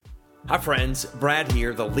Hi friends, Brad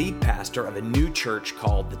here, the lead pastor of a new church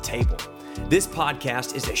called The Table. This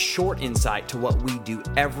podcast is a short insight to what we do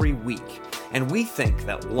every week, and we think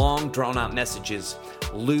that long drawn-out messages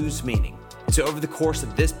lose meaning. And so over the course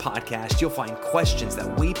of this podcast, you'll find questions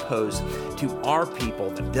that we pose to our people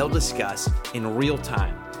that they'll discuss in real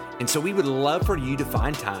time. And so we would love for you to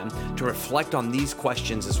find time to reflect on these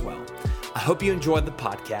questions as well. I hope you enjoyed the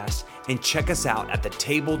podcast and check us out at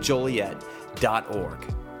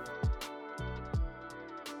thetablejoliet.org.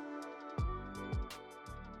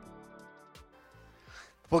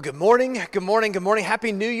 Well, good morning.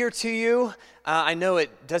 Happy New Year to you. I know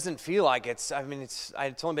it doesn't feel like it's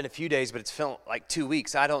only been a few days, but it's felt like 2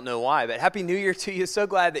 weeks. I don't know why, but Happy New Year to you. So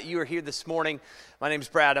glad that you are here this morning. My name's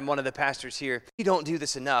Brad. I'm one of the pastors here. We don't do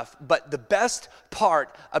this enough, but the best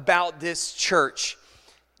part about this church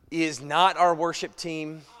is not our worship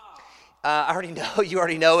team. You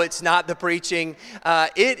already know it's not the preaching.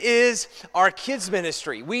 It is our kids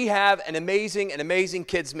ministry. We have an amazing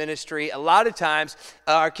kids ministry. A lot of times,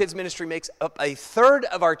 our kids ministry makes up a third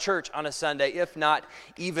of our church on a Sunday, if not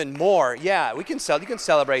even more. Yeah, you can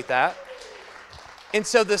celebrate that. And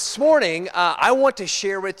so this morning, I want to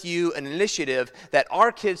share with you an initiative that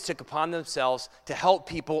our kids took upon themselves to help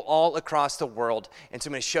people all across the world. And so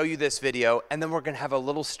I'm going to show you this video, and then we're going to have a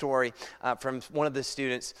little story from one of the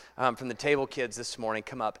students from the Table Kids this morning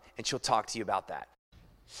come up, and she'll talk to you about that.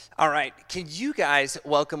 All right, can you guys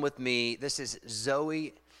welcome with me? This is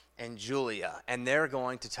Zoe and Julia, and they're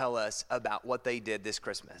going to tell us about what they did this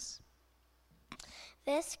Christmas.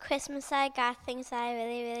 This Christmas I got things that I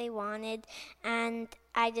really wanted, and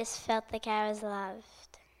I just felt like I was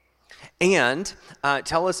loved. And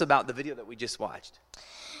tell us about the video that we just watched.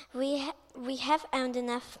 We have earned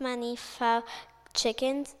enough money for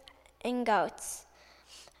chickens and goats.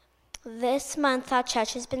 This month our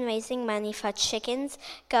church has been raising money for chickens,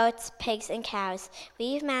 goats, pigs, and cows.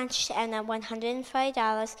 We've managed to earn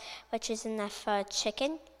 $140, which is enough for a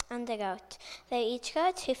chicken and a goat. They each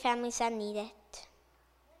go to 2 families that need it.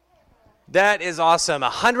 That is awesome.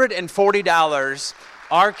 $140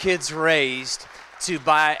 our kids raised to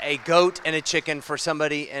buy a goat and a chicken for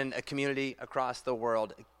somebody in a community across the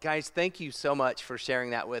world. Guys, thank you so much for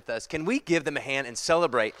sharing that with us. Can we give them a hand and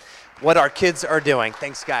celebrate what our kids are doing?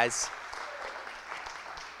 Thanks, guys.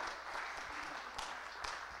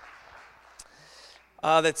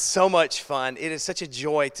 That's so much fun. It is such a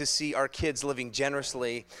joy to see our kids living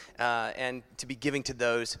generously and to be giving to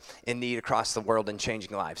those in need across the world and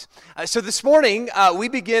changing lives. So this morning, we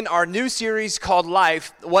begin our new series called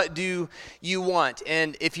Life, What Do You Want?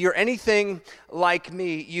 And if you're anything like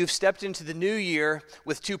me, you've stepped into the new year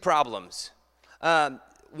with 2 problems.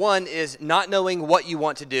 One is not knowing what you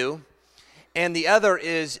want to do, and the other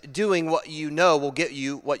is doing what you know will get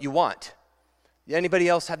you what you want. Anybody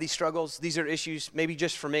else have these struggles? These are issues maybe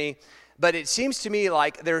just for me, but it seems to me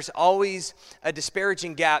like there's always a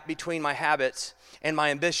disparaging gap between my habits and my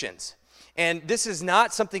ambitions. And this is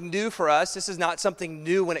not something new for us. This is not something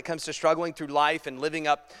new when it comes to struggling through life and living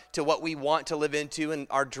up to what we want to live into and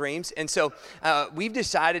our dreams. And so we've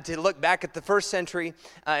decided to look back at the first century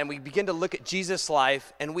and we begin to look at Jesus'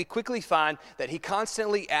 life, and we quickly find that he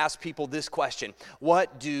constantly asked people this question: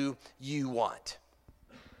 what do you want?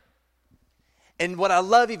 And what I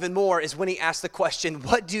love even more is when he asks the question,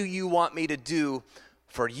 what do you want me to do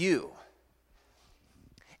for you?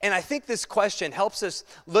 And I think this question helps us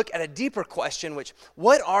look at a deeper question, which,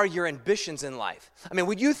 what are your ambitions in life? I mean,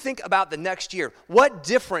 when you think about the next year, what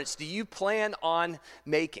difference do you plan on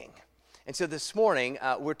making? And so this morning,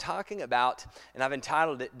 we're talking about, and I've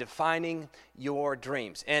entitled it, Defining Your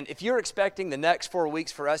Dreams. And if you're expecting the next 4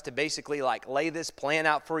 weeks for us to basically lay this plan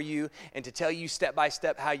out for you and to tell you step by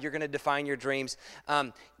step how you're going to define your dreams,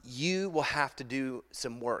 you will have to do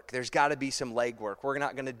some work. There's got to be some legwork. We're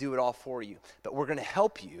not going to do it all for you, but we're going to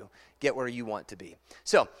help you get where you want to be.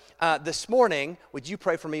 So this morning, would you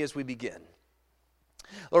pray for me as we begin?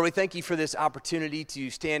 Lord, we thank you for this opportunity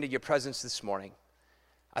to stand in your presence this morning.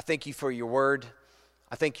 I thank you for your word.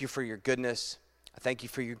 I thank you for your goodness. I thank you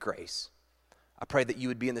for your grace. I pray that you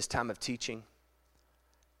would be in this time of teaching.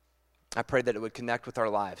 I pray that it would connect with our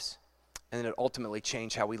lives and that it would ultimately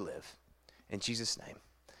change how we live. In Jesus' name,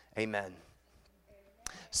 amen.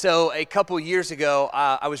 So a couple years ago,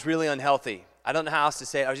 I was really unhealthy. I don't know how else to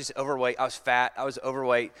say it. I was just overweight. I was fat. I was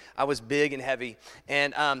overweight. I was big and heavy.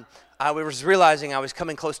 And I was realizing I was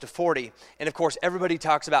coming close to 40. And of course, everybody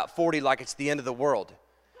talks about 40 like it's the end of the world.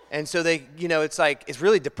 And so it's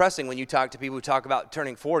really depressing when you talk to people who talk about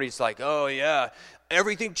turning 40. It's like, oh yeah,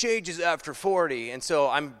 everything changes after 40. And so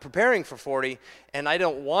I'm preparing for 40, and I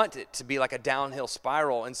don't want it to be like a downhill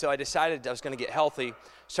spiral. And so I decided I was going to get healthy.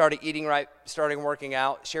 started eating right, started working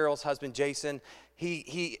out. Cheryl's husband, Jason,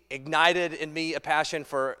 he ignited in me a passion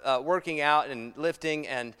for working out and lifting,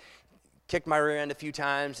 and kicked my rear end a few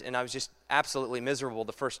times, and I was just absolutely miserable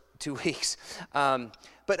the first 2 weeks.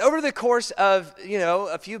 But over the course of,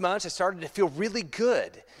 a few months, I started to feel really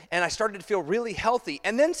good, and I started to feel really healthy.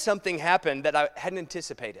 And then something happened that I hadn't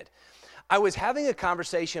anticipated. I was having a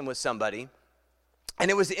conversation with somebody, and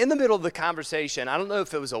it was in the middle of the conversation. I don't know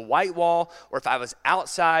if it was a white wall or if I was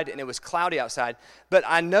outside and it was cloudy outside, but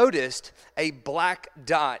I noticed a black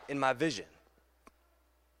dot in my vision.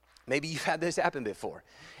 Maybe you've had this happen before.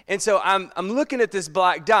 And so I'm looking at this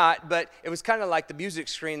black dot, but it was kind of like the music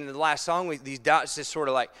screen in the last song. These dots just sort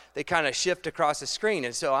of like, they kind of shift across the screen.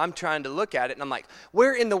 And so I'm trying to look at it, and I'm like,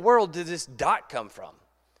 where in the world did this dot come from?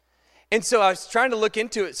 And so I was trying to look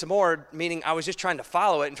into it some more, meaning I was just trying to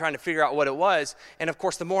follow it and trying to figure out what it was. And of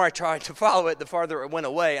course, the more I tried to follow it, the farther it went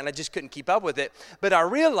away, and I just couldn't keep up with it. But I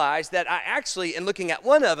realized that I actually, in looking at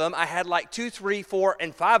one of them, I had like 2, 3, 4,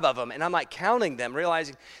 and 5 of them. And I'm like counting them,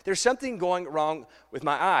 realizing there's something going wrong with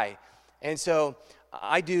my eye. And so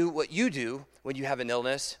I do what you do when you have an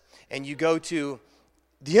illness, and you go to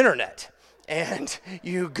the internet. And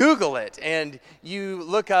you Google it, and you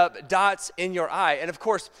look up dots in your eye. And of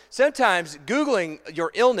course, sometimes Googling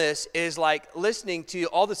your illness is like listening to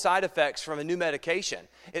all the side effects from a new medication.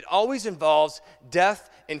 It always involves death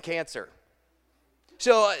and cancer.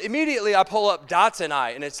 So immediately I pull up dots in eye,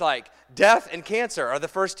 and it's like death and cancer are the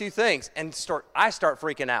first 2 things. And I start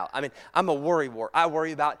freaking out. I mean, I'm a worrywart. I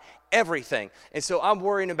worry about everything. And so I'm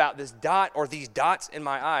worrying about this dot or these dots in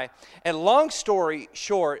my eye. And long story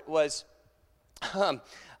short was,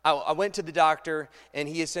 I went to the doctor, and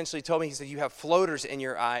he essentially told me, he said, you have floaters in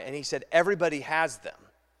your eye, and he said, everybody has them.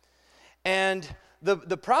 And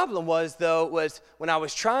the problem was when I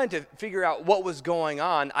was trying to figure out what was going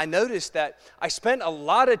on, I noticed that I spent a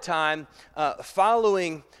lot of time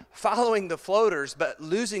following the floaters, but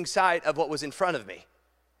losing sight of what was in front of me.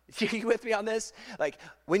 You with me on this? Like,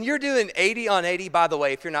 when you're doing 80 on 80, by the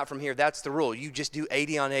way, if you're not from here, that's the rule. You just do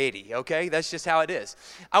 80 on 80, okay? That's just how it is.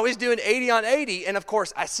 I was doing 80 on 80, and of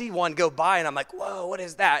course, I see one go by, and I'm like, whoa, what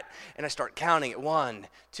is that? And I start counting it. 1,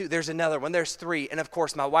 2, there's another one, there's 3. And of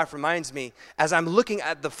course, my wife reminds me, as I'm looking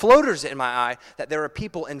at the floaters in my eye, that there are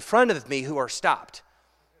people in front of me who are stopped.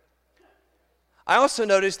 I also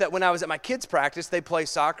noticed that when I was at my kids' practice, they play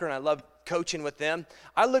soccer, and I love coaching with them.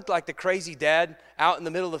 I looked like the crazy dad out in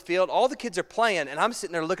the middle of the field. All the kids are playing, and I'm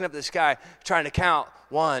sitting there looking up at the sky trying to count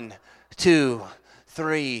 1, 2,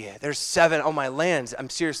 3. There's 7 on my lens. I'm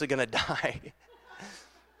seriously going to die.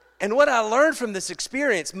 And what I learned from this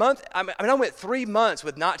experience, I went 3 months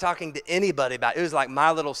with not talking to anybody about it. It was like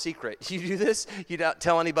my little secret. You do this, you don't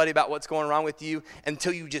tell anybody about what's going wrong with you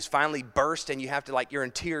until you just finally burst, and you have to, you're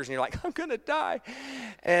in tears, and you're like, I'm going to die.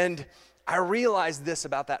 And I realized this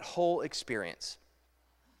about that whole experience,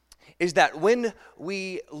 is that when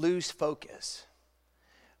we lose focus,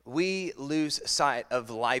 we lose sight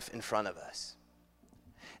of life in front of us.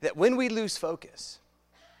 That when we lose focus,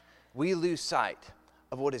 we lose sight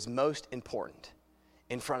of what is most important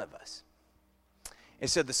in front of us. And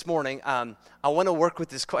so this morning, I want to work with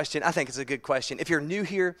this question. I think it's a good question. If you're new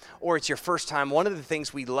here or it's your first time, one of the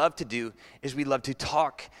things we love to do is we love to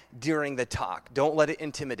talk during the talk. Don't let it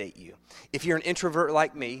intimidate you. If you're an introvert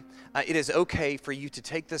like me, it is okay for you to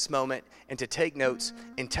take this moment and to take notes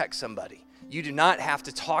and text somebody. You do not have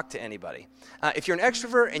to talk to anybody. If you're an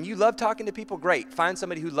extrovert and you love talking to people, great. Find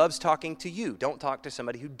somebody who loves talking to you. Don't talk to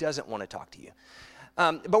somebody who doesn't want to talk to you.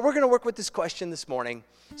 But we're going to work with this question this morning,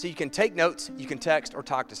 so you can take notes, you can text, or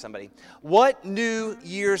talk to somebody. What New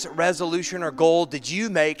Year's resolution or goal did you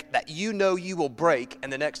make that you know you will break in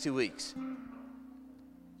the next 2 weeks?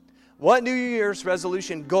 What New Year's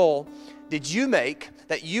resolution goal did you make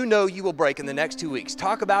that you know you will break in the next 2 weeks?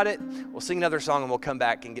 Talk about it. We'll sing another song, and we'll come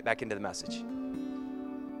back and get back into the message.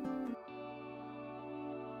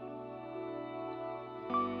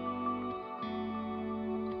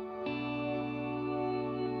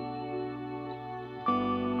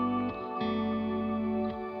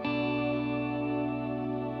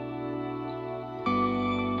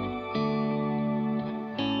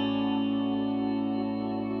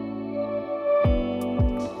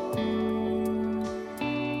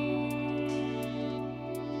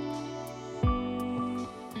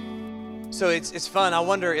 So it's fun. I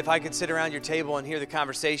wonder if I could sit around your table and hear the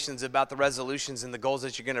conversations about the resolutions and the goals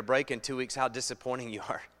that you're going to break in 2 weeks, how disappointing you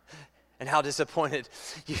are and how disappointed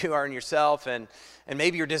you are in yourself, and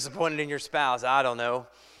maybe you're disappointed in your spouse. I don't know.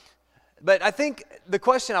 But I think the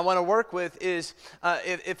question I want to work with is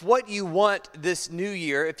if what you want this new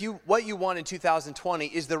year, what you want in 2020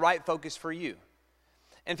 is the right focus for you.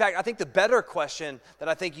 In fact, I think the better question that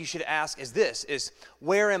I think you should ask is this, is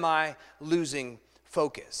where am I losing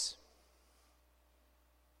focus?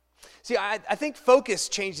 See, I think focus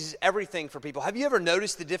changes everything for people. Have you ever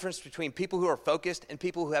noticed the difference between people who are focused and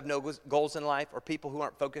people who have no goals in life, or people who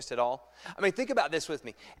aren't focused at all? I mean, think about this with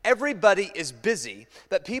me. Everybody is busy,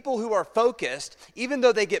 but people who are focused, even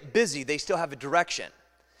though they get busy, they still have a direction.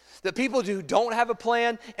 The people who don't have a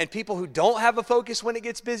plan and people who don't have a focus when it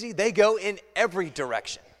gets busy, they go in every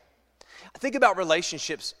direction. Think about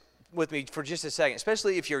relationships with me for just a second,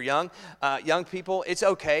 especially if you're young people. It's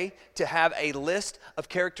okay to have a list of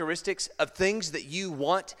characteristics of things that you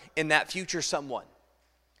want in that future someone.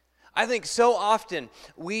 I think so often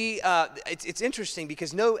it's interesting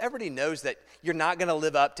because everybody knows that you're not going to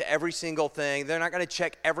live up to every single thing. They're not going to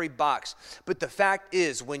check every box. But the fact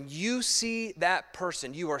is, when you see that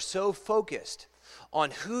person, you are so focused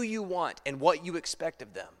on who you want and what you expect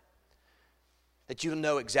of them that you'll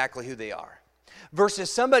know exactly who they are.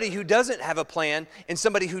 Versus somebody who doesn't have a plan and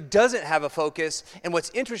somebody who doesn't have a focus. And what's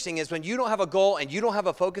interesting is when you don't have a goal and you don't have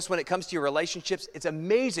a focus when it comes to your relationships, it's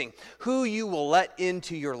amazing who you will let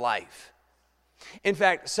into your life. In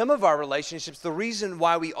fact, some of our relationships, the reason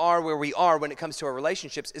why we are where we are when it comes to our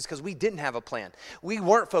relationships is because we didn't have a plan. We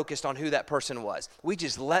weren't focused on who that person was. We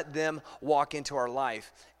just let them walk into our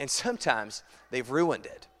life, and sometimes they've ruined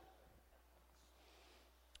it.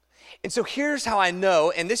 And so here's how I know,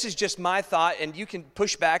 and this is just my thought, and you can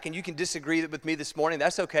push back and you can disagree with me this morning,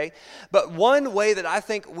 that's okay. But one way that I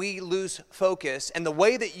think we lose focus, and the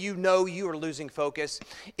way that you know you are losing focus,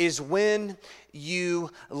 is when you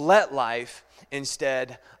let life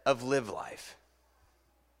instead of live life.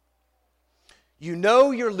 You know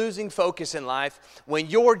you're losing focus in life when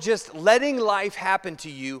you're just letting life happen to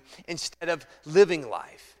you instead of living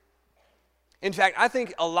life. In fact, I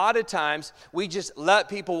think a lot of times we just let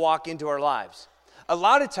people walk into our lives. A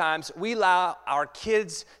lot of times we allow our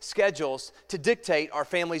kids' schedules to dictate our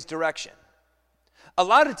family's direction. A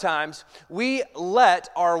lot of times we let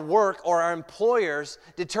our work or our employers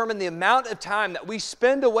determine the amount of time that we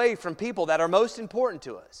spend away from people that are most important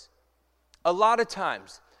to us. A lot of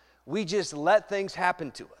times we just let things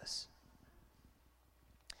happen to us.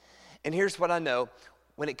 And here's what I know.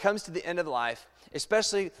 When it comes to the end of life,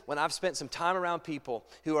 especially when I've spent some time around people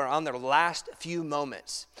who are on their last few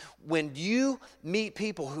moments, when you meet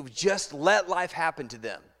people who've just let life happen to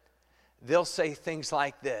them, they'll say things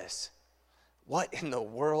like this: what in the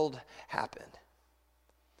world happened?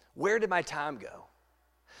 Where did my time go?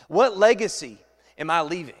 What legacy am I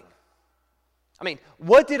leaving? I mean,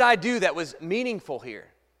 what did I do that was meaningful here?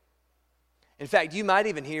 In fact, you might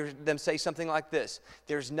even hear them say something like this: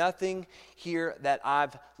 there's nothing here that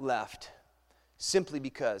I've left simply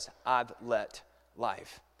because I've let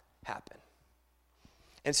life happen.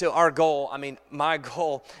 And so our goal, my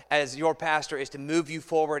goal as your pastor is to move you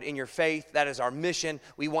forward in your faith. That is our mission.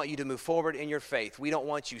 We want you to move forward in your faith. We don't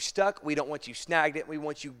want you stuck. We don't want you snagged it. We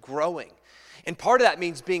want you growing. And part of that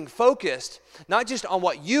means being focused, not just on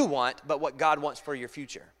what you want, but what God wants for your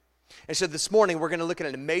future. And so this morning, we're going to look at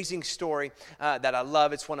an amazing story that I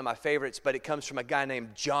love. It's one of my favorites, but it comes from a guy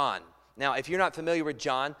named John. Now, if you're not familiar with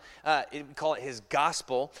John, we call it his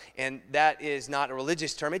gospel, and that is not a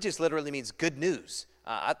religious term. It just literally means good news.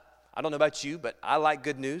 I don't know about you, but I like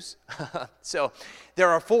good news. So there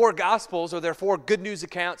are 4 gospels, or there are 4 good news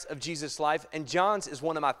accounts of Jesus' life, and John's is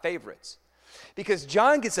one of my favorites because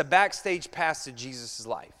John gets a backstage pass to Jesus'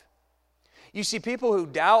 life. You see people who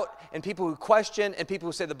doubt and people who question and people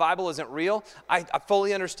who say the Bible isn't real. I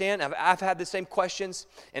fully understand. I've had the same questions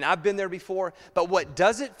and I've been there before. But what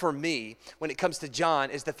does it for me when it comes to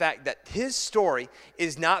John is the fact that his story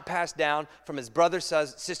is not passed down from his brother's,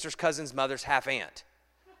 sister's, cousin's, mother's half-aunt.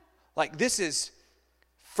 Like, this is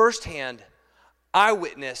firsthand, I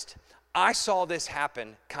witnessed, I saw this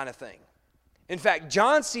happen kind of thing. In fact,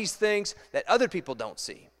 John sees things that other people don't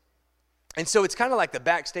see. And so it's kind of like the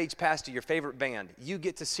backstage pass to your favorite band. You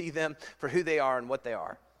get to see them for who they are and what they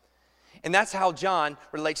are. And that's how John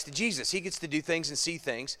relates to Jesus. He gets to do things and see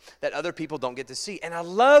things that other people don't get to see. And I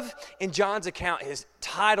love in John's account his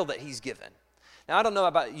title that he's given. Now, I don't know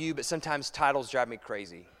about you, but sometimes titles drive me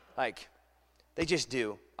crazy. Like, they just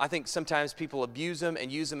do. I think sometimes people abuse them and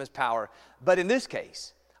use them as power. But in this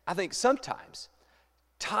case, I think sometimes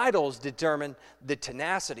titles determine the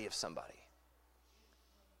tenacity of somebody.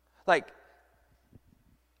 Like,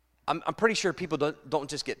 I'm pretty sure people don't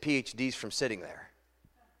just get PhDs from sitting there.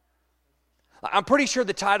 I'm pretty sure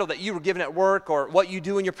the title that you were given at work or what you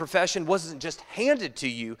do in your profession wasn't just handed to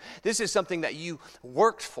you. This is something that you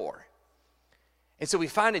worked for. And so we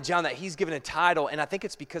find in John that he's given a title, and I think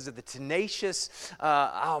it's because of the tenacious,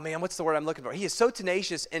 what's the word I'm looking for? He is so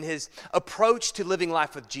tenacious in his approach to living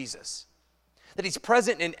life with Jesus, that he's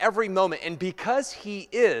present in every moment. And because he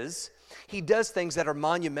does things that are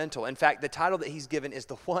monumental. In fact, the title that he's given is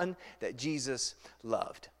the one that Jesus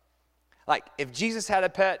loved. Like, if Jesus had a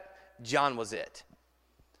pet, John was it,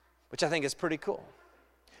 which I think is pretty cool.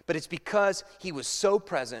 But it's because he was so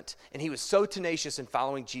present and he was so tenacious in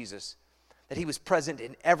following Jesus that he was present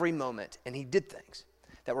in every moment, and he did things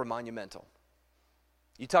that were monumental.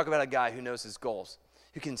 You talk about a guy who knows his goals,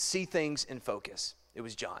 who can see things in focus. It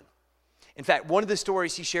was John. In fact, one of the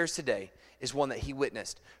stories he shares today is one that he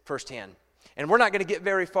witnessed firsthand. And we're not going to get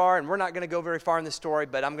very far, and we're not going to go very far in the story,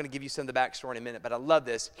 but I'm going to give you some of the backstory in a minute. But I love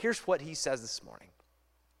this. Here's what he says this morning.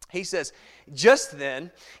 He says, just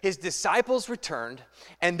then his disciples returned,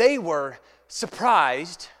 and they were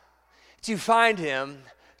surprised to find him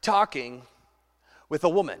talking with a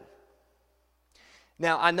woman.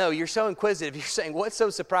 Now, I know you're so inquisitive. You're saying, what's so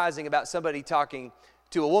surprising about somebody talking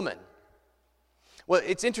to a woman? Well,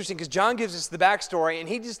 it's interesting because John gives us the backstory, and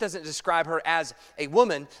he just doesn't describe her as a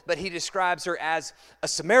woman, but he describes her as a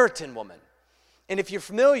Samaritan woman. And if you're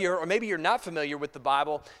familiar, or maybe you're not familiar with the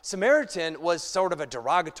Bible, Samaritan was sort of a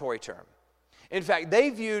derogatory term. In fact, they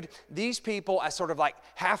viewed these people as sort of like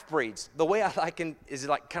half-breeds. The way I liken is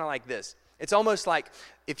like kind of like this. It's almost like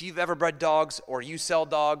if you've ever bred dogs, or you sell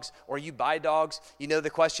dogs, or you buy dogs, you know the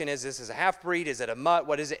question is this a half-breed? Is it a mutt?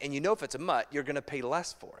 What is it? And you know if it's a mutt, you're going to pay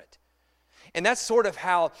less for it. And that's sort of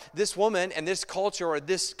how this woman and this culture or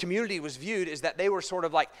this community was viewed, is that they were sort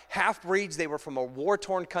of like half-breeds. They were from a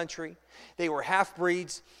war-torn country. They were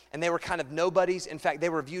half-breeds, and they were kind of nobodies. In fact, they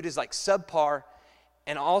were viewed as like subpar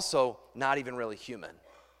and also not even really human.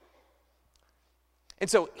 And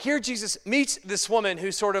so here Jesus meets this woman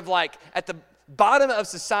who's sort of like at the bottom of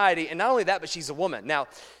society, and not only that, but she's a woman. Now,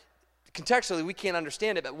 contextually, we can't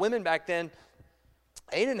understand it, but women back then,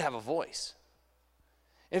 they didn't have a voice.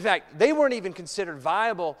 In fact, they weren't even considered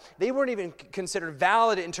viable. They weren't even considered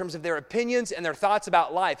valid in terms of their opinions and their thoughts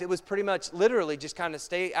about life. It was pretty much literally just kind of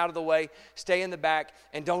stay out of the way, stay in the back,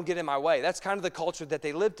 and don't get in my way. That's kind of the culture that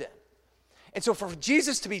they lived in. And so for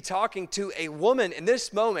Jesus to be talking to a woman in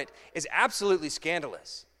this moment is absolutely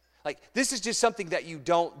scandalous. Like, this is just something that you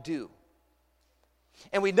don't do.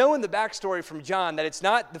 And we know in the backstory from John that it's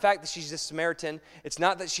not the fact that she's a Samaritan, it's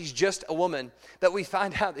not that she's just a woman, but we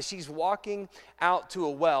find out that she's walking out to a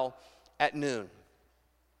well at noon.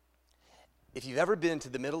 If you've ever been to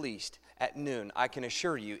the Middle East at noon, I can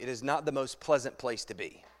assure you it is not the most pleasant place to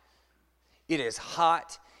be. It is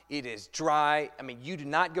hot, it is dry. I mean, you do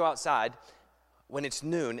not go outside when it's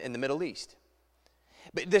noon in the Middle East.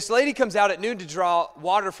 But this lady comes out at noon to draw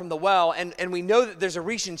water from the well, and we know that there's a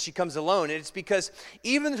reason she comes alone, and it's because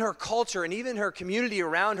even her culture and even her community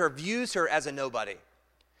around her views her as a nobody.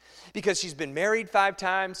 Because she's been married 5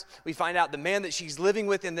 times. We find out the man that she's living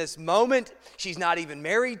with in this moment, she's not even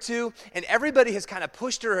married to, and everybody has kind of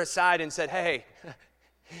pushed her aside and said, hey,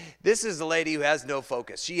 this is a lady who has no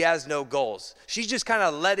focus. She has no goals. She's just kind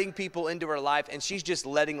of letting people into her life, and she's just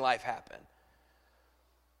letting life happen.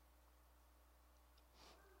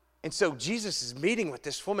 And so Jesus is meeting with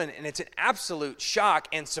this woman, and it's an absolute shock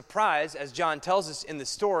and surprise, as John tells us in the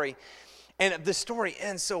story. And the story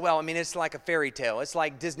ends so well. I mean, it's like a fairy tale. It's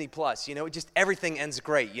like Disney Plus, you know, it just everything ends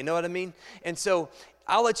great. You know what I mean? And so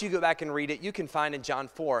I'll let you go back and read it. You can find in John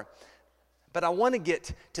 4. But I want to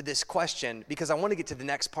get to this question because I want to get to the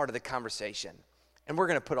next part of the conversation. And we're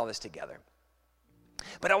going to put all this together.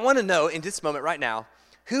 But I want to know in this moment right now,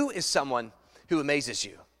 who is someone who amazes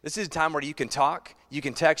you? This is a time where you can talk, you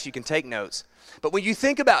can text, you can take notes. But when you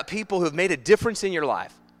think about people who have made a difference in your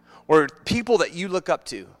life, or people that you look up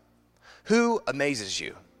to, who amazes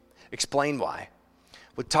you? Explain why.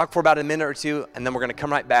 We'll talk for about a minute or two, and then we're going to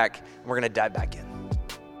come right back, and we're going to dive back in.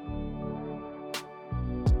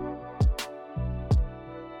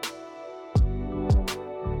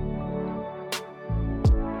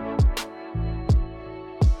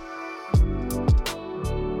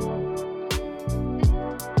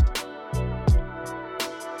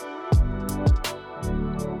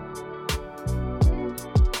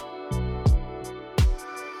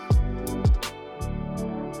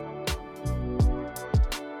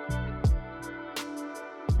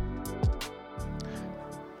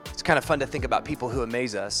 It's kind of fun to think about people who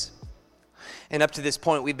amaze us. And up to this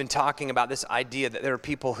point, we've been talking about this idea that there are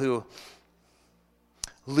people who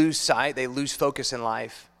lose sight, they lose focus in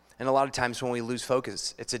life. And a lot of times when we lose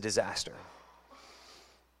focus, it's a disaster.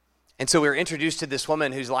 And so we're introduced to this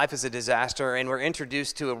woman whose life is a disaster, and we're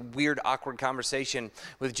introduced to a weird, awkward conversation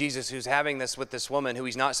with Jesus, who's having this with this woman who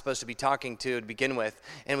he's not supposed to be talking to begin with.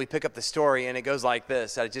 And we pick up the story, and it goes like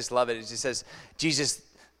this. I just love it. It just says, just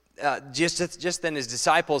then his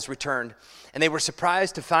disciples returned, and they were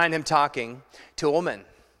surprised to find him talking to a woman.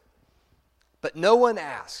 But no one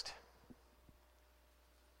asked,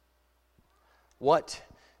 "What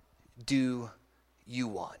do you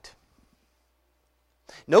want?"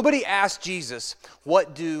 Nobody asked Jesus,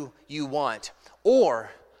 "What do you want?"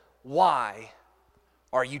 or "Why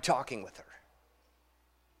are you talking with her?"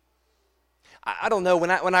 I don't know.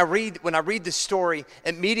 When I read this story,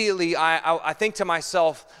 immediately I think to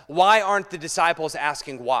myself, why aren't the disciples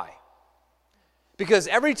asking why? Because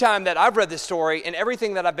every time that I've read this story and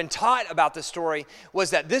everything that I've been taught about this story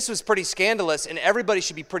was that this was pretty scandalous and everybody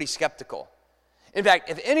should be pretty skeptical. In fact,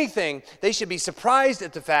 if anything, they should be surprised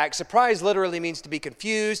at the fact. Surprised literally means to be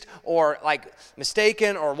confused or like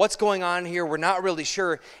mistaken or what's going on here. We're not really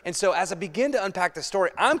sure. And so as I begin to unpack the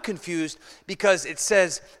story, I'm confused because it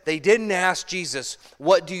says they didn't ask Jesus,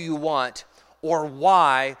 "What do you want?" or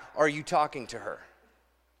 "Why are you talking to her?"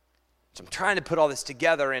 So I'm trying to put all this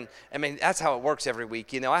together, and I mean, that's how it works every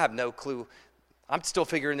week. I have no clue. I'm still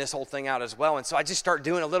figuring this whole thing out as well. And so I just start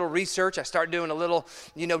doing a little research. I start doing a little,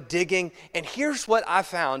 digging. And here's what I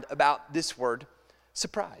found about this word,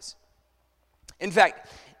 surprise. In fact,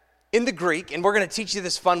 in the Greek, and we're going to teach you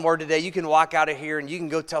this fun word today. You can walk out of here and you can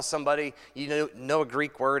go tell somebody you know a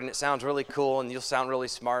Greek word and it sounds really cool and you'll sound really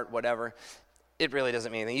smart, whatever. It really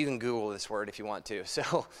doesn't mean anything. You can Google this word if you want to.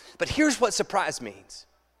 But here's what surprise means.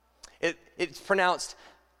 It's pronounced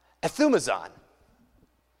ethumazon.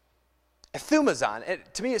 Ethumazon.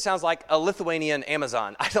 To me, it sounds like a Lithuanian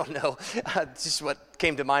Amazon. I don't know. It's just what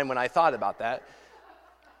came to mind when I thought about that.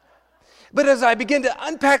 But as I begin to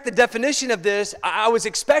unpack the definition of this, I was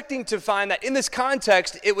expecting to find that in this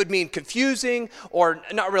context, it would mean confusing or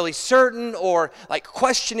not really certain or like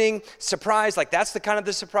questioning, surprise, like that's the kind of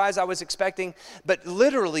the surprise I was expecting. But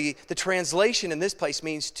literally, the translation in this place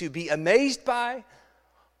means to be amazed by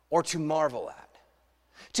or to marvel at.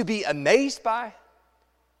 To be amazed by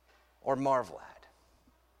or marvel at.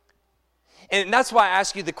 And that's why I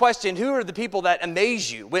ask you the question, who are the people that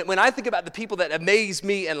amaze you? When I think about the people that amaze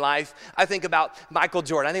me in life, I think about Michael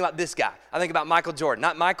Jordan. I think about this guy. I think about Michael Jordan.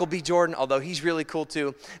 Not Michael B. Jordan, although he's really cool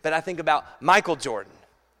too, but I think about Michael Jordan.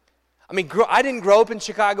 I mean, I didn't grow up in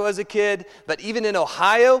Chicago as a kid, but even in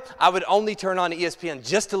Ohio, I would only turn on ESPN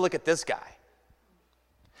just to look at this guy.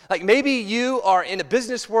 Like maybe you are in a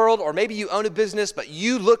business world or maybe you own a business, but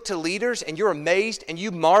you look to leaders and you're amazed and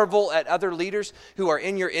you marvel at other leaders who are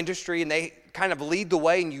in your industry and they kind of lead the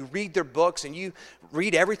way and you read their books and you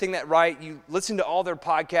read everything that write, you listen to all their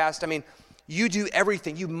podcasts. I mean, you do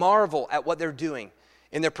everything. You marvel at what they're doing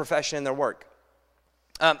in their profession and their work.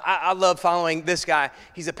 I love following this guy.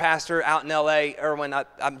 He's a pastor out in L.A., Erwin.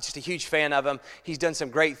 I'm just a huge fan of him. He's done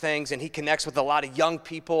some great things, and he connects with a lot of young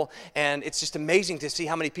people, and it's just amazing to see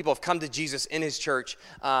how many people have come to Jesus in his church,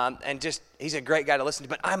 and just he's a great guy to listen to.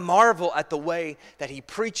 But I marvel at the way that he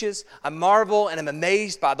preaches. I marvel and I'm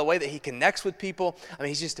amazed by the way that he connects with people. I mean,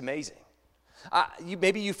 he's just amazing.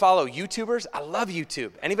 Maybe you follow YouTubers. I love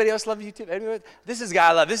YouTube. Anybody else love YouTube? Anybody? This is a guy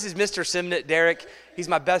I love. This is Mr. Simnett, Derek. He's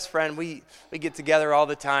my best friend. We get together all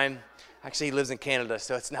the time. Actually, he lives in Canada,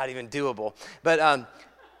 so it's not even doable. But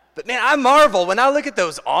man, I marvel when I look at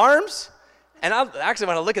those arms, and when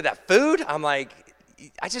I look at that food, I'm like,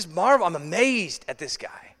 I just marvel. I'm amazed at this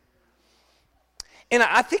guy. And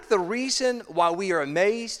I think the reason why we are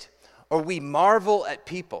amazed or we marvel at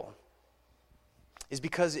people is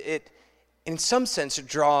because it, in some sense, it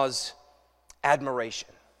draws admiration.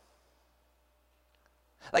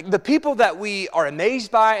 Like the people that we are amazed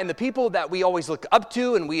by and the people that we always look up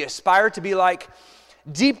to and we aspire to be like,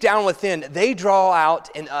 deep down within, they draw out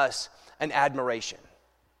in us an admiration.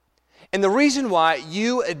 And the reason why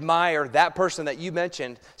you admire that person that you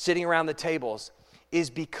mentioned sitting around the tables is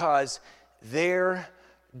because they're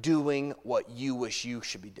doing what you wish you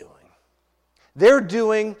should be doing. They're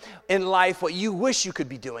doing in life what you wish you could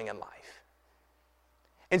be doing in life.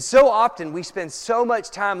 And so often we spend so much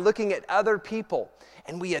time looking at other people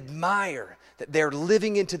and we admire that they're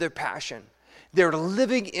living into their passion. They're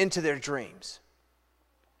living into their dreams.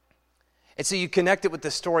 And so you connect it with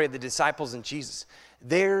the story of the disciples and Jesus.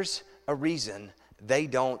 There's a reason they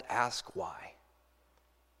don't ask why.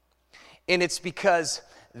 And it's because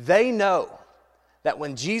they know that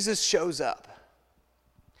when Jesus shows up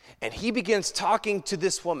and he begins talking to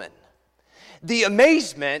this woman, The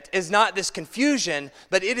amazement is not this confusion,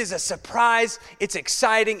 but it is a surprise. It's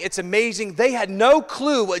exciting. It's amazing. They had no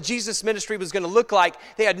clue what Jesus' ministry was going to look like.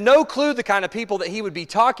 They had no clue the kind of people that he would be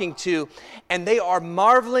talking to. And they are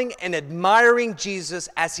marveling and admiring Jesus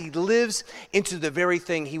as he lives into the very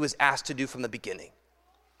thing he was asked to do from the beginning.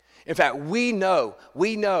 In fact, we know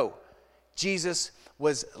Jesus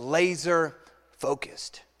was laser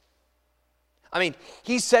focused. I mean,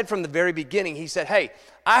 he said from the very beginning, he said, hey,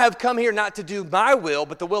 I have come here not to do my will,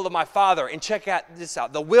 but the will of my Father. And check this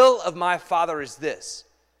out. The will of my Father is this,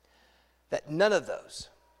 that none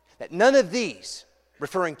of these,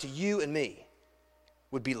 referring to you and me,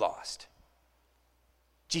 would be lost.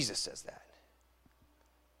 Jesus says that.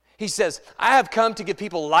 He says, I have come to give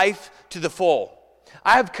people life to the full.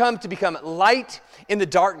 I have come to become light in the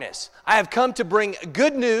darkness. I have come to bring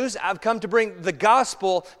good news. I've come to bring the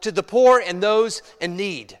gospel to the poor and those in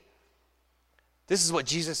need. This is what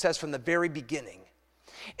Jesus says from the very beginning.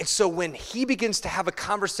 And so when he begins to have a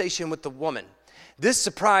conversation with the woman, this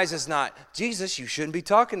surprise is not, Jesus, you shouldn't be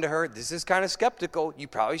talking to her. This is kind of skeptical. You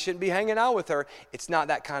probably shouldn't be hanging out with her. It's not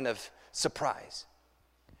that kind of surprise.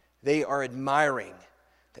 They are admiring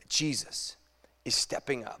that Jesus is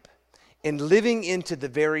stepping up and living into the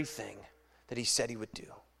very thing that he said he would do.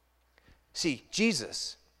 See,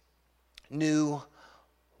 Jesus knew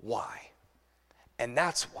why. And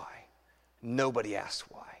that's why nobody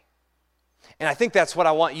asked why. And I think that's what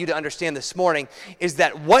I want you to understand this morning, is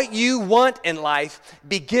that what you want in life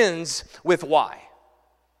begins with why.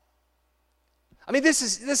 I mean, this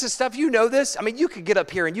is stuff, you know this. I mean, you could get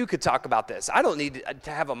up here and you could talk about this. I don't need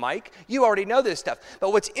to have a mic. You already know this stuff.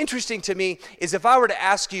 But what's interesting to me is if I were to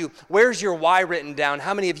ask you, where's your why written down,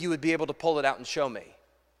 how many of you would be able to pull it out and show me?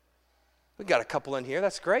 We've got a couple in here.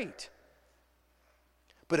 That's great.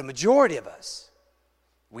 But a majority of us,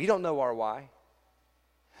 we don't know our why.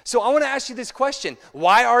 So I want to ask you this question.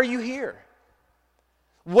 Why are you here?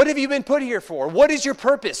 What have you been put here for? What is your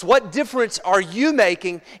purpose? What difference are you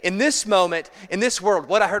making in this moment, in this world?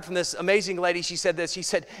 What I heard from this amazing lady, she said this. She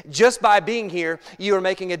said, just by being here, you are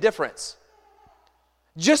making a difference.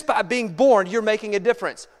 Just by being born, you're making a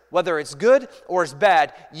difference. Whether it's good or it's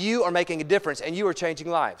bad, you are making a difference and you are changing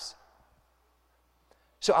lives.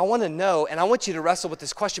 So I want to know, and I want you to wrestle with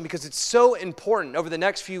this question because it's so important over the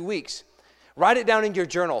next few weeks. Write it down in your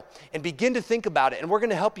journal and begin to think about it, and we're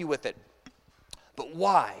going to help you with it. But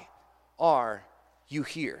why are you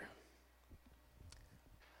here?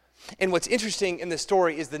 And what's interesting in this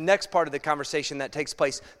story is the next part of the conversation that takes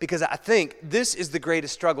place, because I think this is the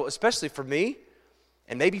greatest struggle, especially for me,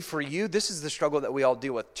 and maybe for you. This is the struggle that we all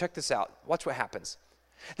deal with. Check this out. Watch what happens.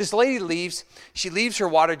 This lady leaves. She leaves her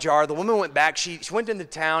water jar. The woman went back. She went into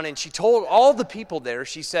town and she told all the people there,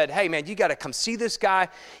 she said, hey, man, you got to come see this guy.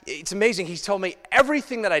 It's amazing. He's told me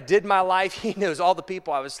everything that I did in my life. He knows all the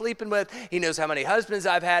people I was sleeping with. He knows how many husbands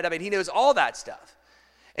I've had. I mean, he knows all that stuff.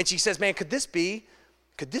 And she says, man, could this be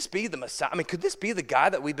the Messiah? I mean, could this be the guy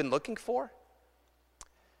that we've been looking for?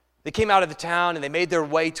 They came out of the town and they made their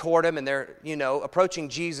way toward him and they're, approaching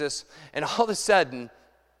Jesus. And all of a sudden,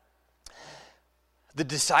 the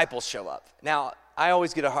disciples show up. Now, I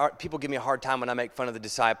always people give me a hard time when I make fun of the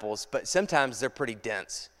disciples, but sometimes they're pretty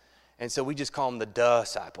dense. And so we just call them the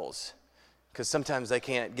disciples because sometimes they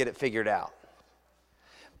can't get it figured out.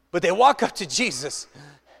 But they walk up to Jesus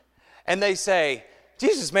and they say,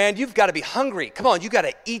 Jesus, man, you've got to be hungry. Come on, you got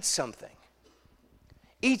to eat something.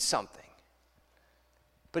 Eat something.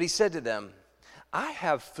 But he said to them, I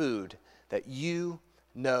have food that you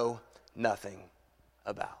know nothing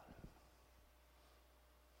about.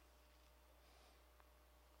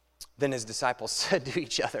 Then his disciples said to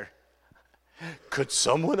each other, could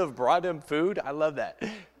someone have brought him food? I love that.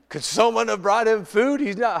 Could someone have brought him food?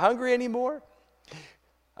 He's not hungry anymore.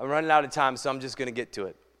 I'm running out of time, so I'm just going to get to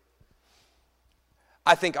it.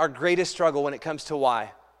 I think our greatest struggle when it comes to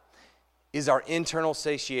why is our internal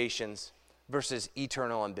satiations versus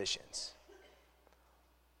eternal ambitions.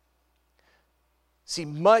 See,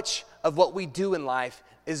 much of what we do in life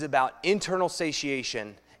is about internal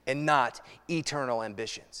satiation and not eternal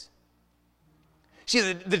ambitions.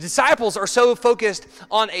 See, the disciples are so focused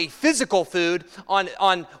on a physical food,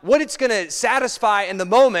 on what it's going to satisfy in the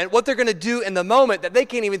moment, what they're going to do in the moment, that they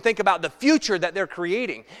can't even think about the future that they're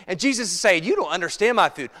creating. And Jesus is saying, you don't understand my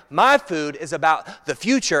food. My food is about the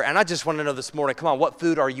future. And I just want to know this morning, come on, what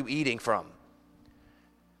food are you eating from?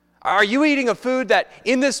 Are you eating a food that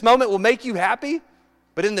in this moment will make you happy,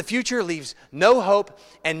 but in the future leaves no hope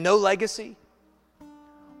and no legacy?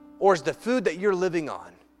 Or is the food that you're living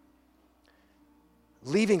on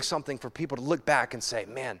leaving something for people to look back and say,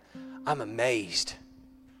 man, I'm amazed.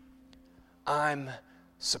 I'm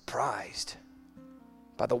surprised.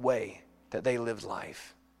 by the way that they lived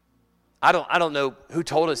life. I don't know who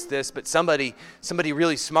told us this, but somebody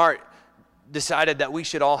really smart decided that we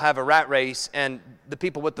should all have a rat race, and the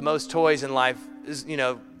people with the most toys in life is,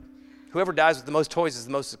 whoever dies with the most toys is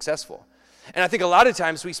the most successful. And I think a lot of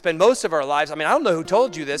times we spend most of our lives, I don't know who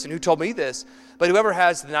told you this and who told me this, but whoever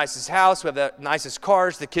has the nicest house, who have the nicest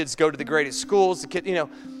cars, the kids go to the greatest schools,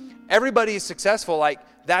 everybody is successful. Like,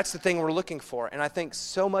 that's the thing we're looking for. And I think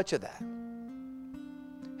so much of that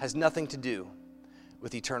has nothing to do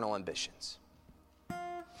with eternal ambitions.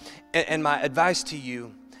 And my advice to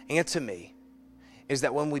you and to me is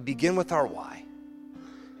that when we begin with our why,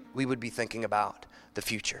 we would be thinking about the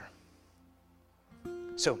future.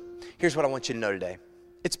 So here's what I want you to know today.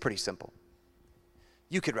 It's pretty simple.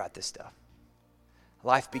 You could write this stuff.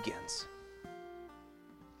 Life begins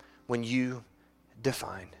when you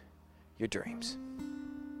define your dreams.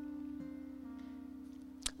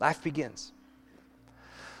 Life begins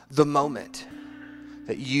the moment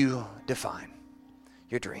that you define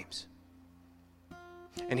your dreams.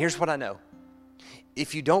 And here's what I know.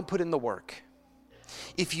 If you don't put in the work,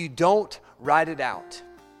 if you don't write it out,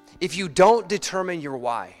 if you don't determine your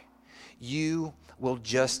why, you will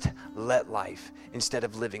just let life instead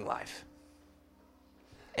of living life.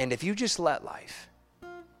 And if you just let life,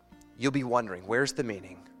 you'll be wondering, where's the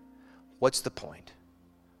meaning? What's the point?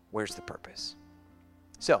 Where's the purpose?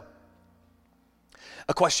 So,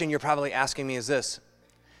 a question you're probably asking me is this: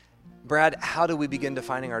 Brad, how do we begin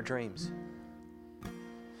defining our dreams?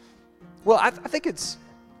 Well, I think it's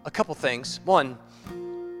a couple things. One,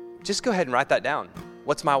 just go ahead and write that down.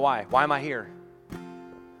 What's my why? Why am I here?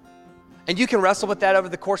 And you can wrestle with that over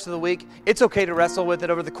the course of the week. It's okay to wrestle with it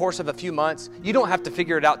over the course of a few months. You don't have to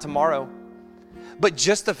figure it out tomorrow. But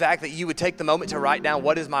just the fact that you would take the moment to write down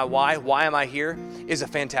what is my why am I here, is a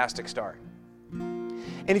fantastic start.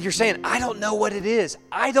 And if you're saying, I don't know what it is,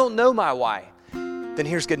 I don't know my why, then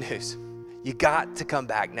here's good news. You got to come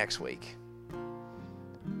back next week.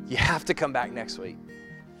 You have to come back next week.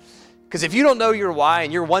 Because if you don't know your why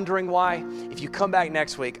and you're wondering why, if you come back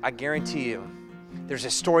next week, I guarantee you there's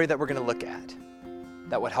a story that we're going to look at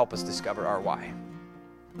that would help us discover our why.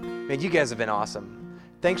 Man, you guys have been awesome.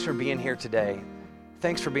 Thanks for being here today.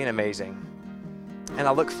 Thanks for being amazing. And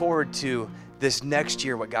I look forward to this next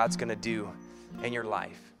year, what God's going to do in your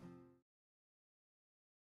life.